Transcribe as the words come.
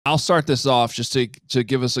I'll start this off just to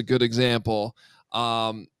give us a good example.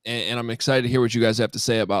 And I'm excited to hear what you guys have to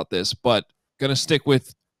say about this, but gonna stick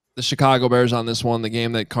with the Chicago Bears on this one, the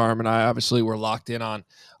game that Carm and I obviously were locked in on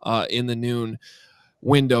in the noon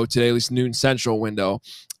window today, at least noon central window.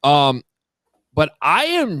 But I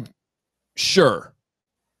am sure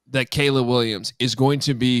that Caleb Williams is going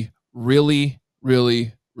to be really,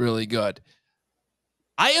 really, really good.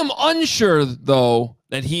 I am unsure, though,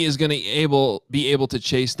 that he is going to be able to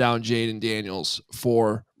chase down Jaden Daniels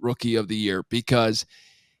for Rookie of the Year because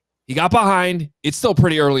he got behind. It's still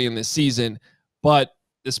pretty early in this season, but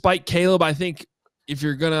despite Caleb, I think if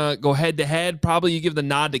you're going to go head-to-head, probably you give the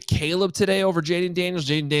nod to Caleb today over Jaden Daniels.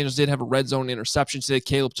 Jaden Daniels did have a red zone interception today.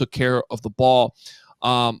 Caleb took care of the ball.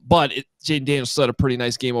 But Jaden Daniels still had a pretty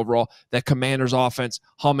nice game overall. That Commanders offense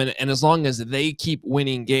humming, and as long as they keep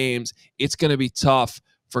winning games, it's going to be tough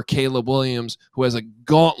for Caleb Williams, who has a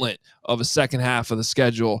gauntlet of a second half of the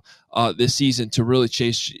schedule this season to really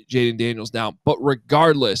chase Jaden Daniels down. But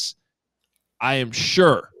regardless, I am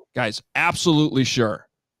sure, guys, absolutely sure,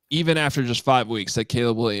 even after just 5 weeks, that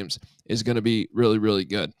Caleb Williams is going to be really, really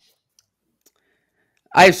good.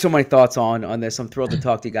 I have so many thoughts on this. I'm thrilled to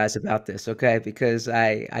talk to you guys about this, okay? Because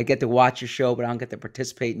I get to watch your show, but I don't get to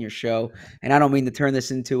participate in your show. And I don't mean to turn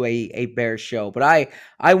this into a Bears show. But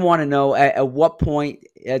I want to know at what point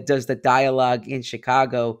does the dialogue in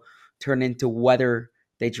Chicago turn into whether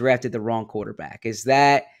they drafted the wrong quarterback? Is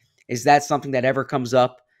that something that ever comes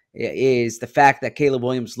up? Is the fact that Caleb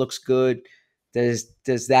Williams looks good, does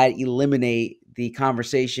that eliminate the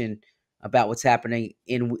conversation about what's happening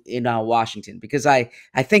in Washington? Because I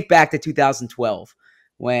think back to 2012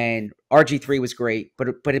 when RG3 was great,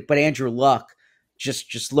 but Andrew Luck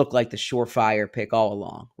just looked like the surefire pick all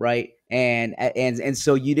along, right? And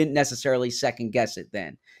so you didn't necessarily second guess it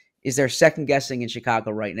then. Is there second guessing in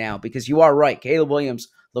Chicago right now? Because you are right, Caleb Williams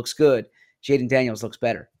looks good, Jaden Daniels looks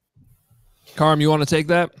better. Carm, you want to take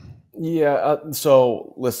that? Yeah.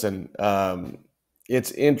 So listen.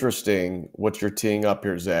 It's interesting what you're teeing up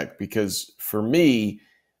here, Zach, because for me,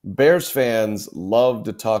 Bears fans love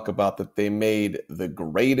to talk about that they made the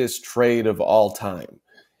greatest trade of all time.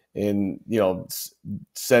 And,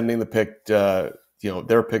 sending the pick,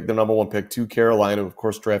 their pick, the number one pick to Carolina, who of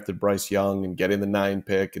course drafted Bryce Young, and getting the 9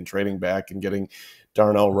 pick and trading back and getting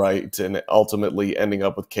Darnell Wright, and ultimately ending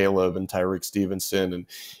up with Caleb and Tyreek Stevenson. And,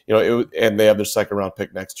 and they have their second round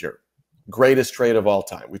pick next year. Greatest trade of all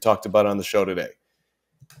time. We talked about it on the show today.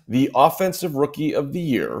 The offensive rookie of the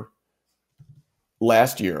year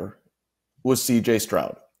last year was C.J.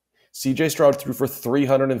 Stroud. C.J. Stroud threw for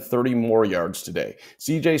 330 more yards today.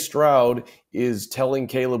 C.J. Stroud is telling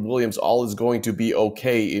Caleb Williams all is going to be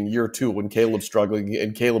okay in year 2 when Caleb's struggling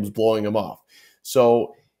and Caleb's blowing him off.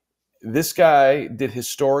 So this guy did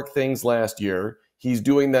historic things last year. He's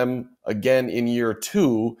doing them again in year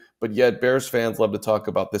 2, but yet Bears fans love to talk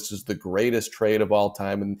about this is the greatest trade of all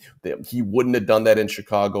time, and he wouldn't have done that in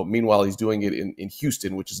Chicago. Meanwhile, he's doing it in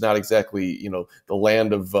Houston, which is not exactly the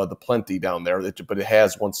land of the plenty down there, but it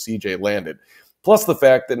has once CJ landed. Plus the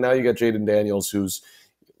fact that now you got Jaden Daniels, who's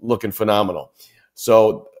looking phenomenal.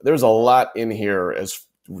 So there's a lot in here, as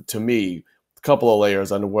to me, a couple of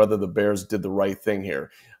layers on whether the Bears did the right thing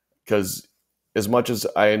here, because as much as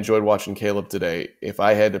I enjoyed watching Caleb today, if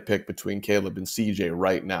I had to pick between Caleb and CJ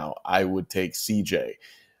right now, I would take CJ.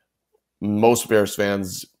 Most Bears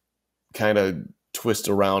fans kind of twist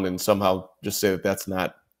around and somehow just say that that's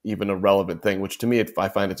not even a relevant thing, which to me, I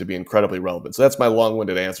find it to be incredibly relevant. So that's my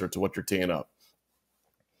long-winded answer to what you're teeing up.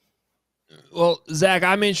 Well, Zach,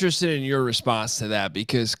 I'm interested in your response to that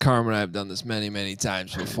because Carm and I have done this many, many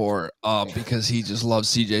times before because he just loves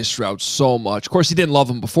C.J. Stroud so much. Of course, he didn't love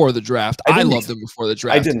him before the draft. I loved him before the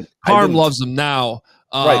draft. I didn't. Carm loves him now.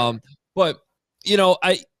 Right. But,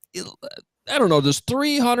 I don't know. Does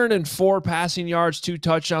 304 passing yards, 2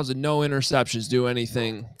 touchdowns, and no interceptions do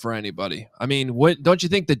anything for anybody? I mean, don't you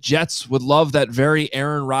think the Jets would love that very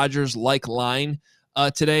Aaron Rodgers-like line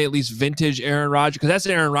today, at least vintage Aaron Rodgers? Because that's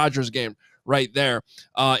an Aaron Rodgers game right there.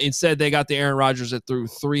 Instead, they got the Aaron Rodgers that threw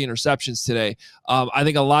 3 interceptions today. I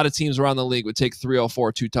think a lot of teams around the league would take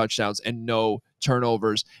 304, 2 touchdowns, and no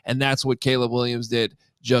turnovers. And that's what Caleb Williams did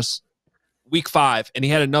just week 5. And he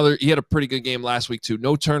had a pretty good game last week too.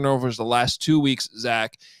 No turnovers the last 2 weeks,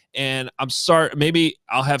 Zach. And maybe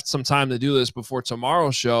I'll have some time to do this before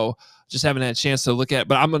tomorrow's show. Just haven't had a chance to look at it.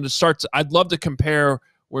 But I'm going to start. I'd love to compare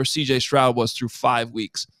where C.J. Stroud was through 5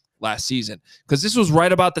 weeks last season, because this was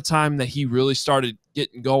right about the time that he really started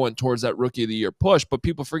getting going towards that Rookie of the Year push. But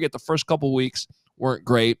people forget the first couple weeks weren't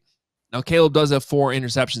great. Now, Caleb does have 4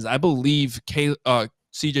 interceptions. I believe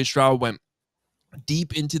C.J. Stroud went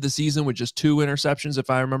deep into the season with just 2 interceptions, if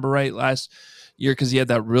I remember right, last year, because he had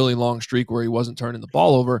that really long streak where he wasn't turning the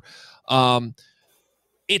ball over.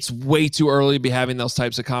 It's way too early to be having those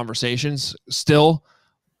types of conversations still.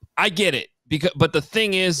 I get it. But the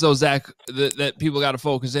thing is, though, Zach, that people got to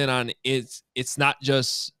focus in on, it's not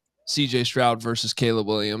just CJ Stroud versus Caleb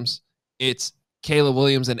Williams. It's Caleb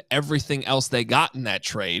Williams and everything else they got in that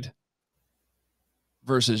trade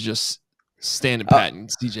versus just standing pat and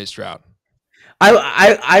CJ Stroud.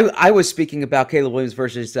 I was speaking about Caleb Williams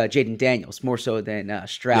versus Jaden Daniels more so than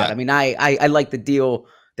Stroud. Yeah. I mean, I like the deal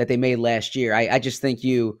that they made last year. I just think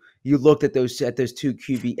you looked at those two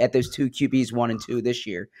QBs 1 and 2 this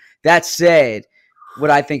year. That said,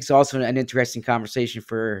 what I think is also an interesting conversation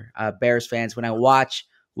for Bears fans when I watch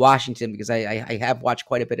Washington, because I have watched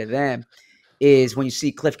quite a bit of them, is when you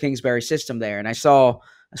see Cliff Kingsbury's system there. And I saw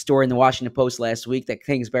a story in the Washington Post last week that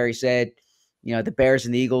Kingsbury said, you know, the Bears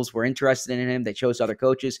and the Eagles were interested in him. They chose other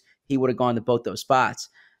coaches. He would have gone to both those spots.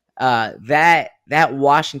 That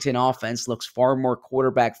Washington offense looks far more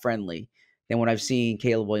quarterback friendly than what I've seen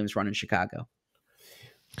Caleb Williams run in Chicago.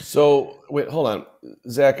 So wait, hold on,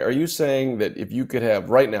 Zach. Are you saying that if you could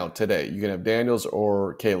have right now today, you can have Daniels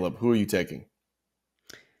or Caleb? Who are you taking?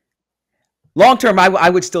 Long term, I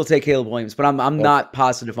would still take Caleb Williams, but I'm not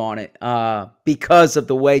positive on it because of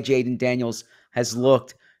the way Jaden Daniels has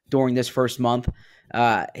looked during this first month.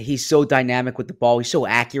 He's so dynamic with the ball. He's so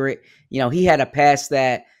accurate. You know, he had a pass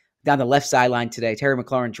that down the left sideline today. Terry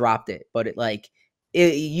McLaurin dropped it, but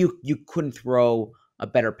you couldn't throw a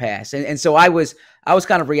better pass. And so I was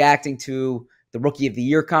kind of reacting to the Rookie of the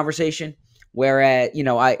Year conversation, whereas, you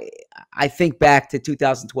know, I think back to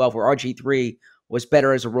 2012 where RG3 was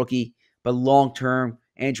better as a rookie, but long term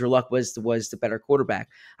Andrew Luck was the better quarterback.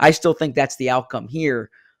 I still think that's the outcome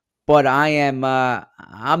here. But I am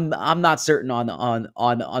I'm not certain I'm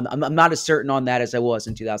not as certain on that as I was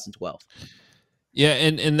in 2012. Yeah,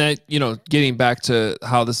 and that, you know, getting back to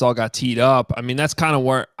how this all got teed up, I mean, that's kind of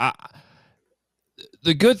where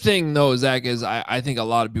the good thing though, Zach, is I think a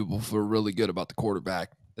lot of people feel really good about the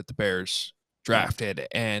quarterback that the Bears drafted.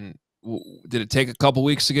 And did it take a couple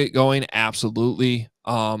weeks to get going? Absolutely.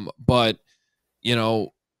 But you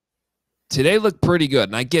know, today looked pretty good,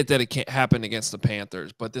 and I get that it can't happen against the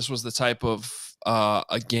Panthers, but this was the type of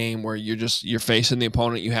a game where you're facing the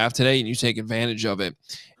opponent you have today, and you take advantage of it.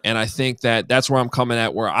 And I think that's where I'm coming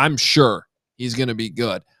at, where I'm sure he's going to be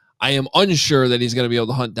good. I am unsure that he's going to be able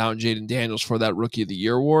to hunt down Jaden Daniels for that Rookie of the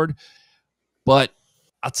Year award. But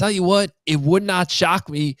I'll tell you what, it would not shock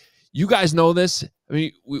me. You guys know this. I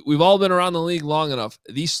mean, we've all been around the league long enough.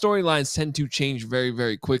 These storylines tend to change very,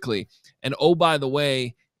 very quickly. And oh, by the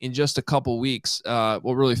way, in just a couple weeks,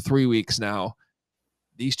 really 3 weeks now,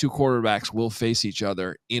 these two quarterbacks will face each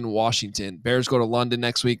other in Washington. Bears go to London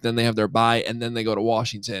next week, then they have their bye, and then they go to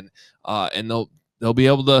Washington. And they'll be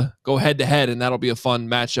able to go head-to-head, and that'll be a fun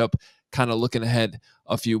matchup, kind of looking ahead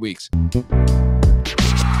a few weeks. We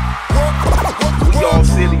all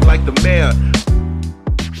silly like the mayor.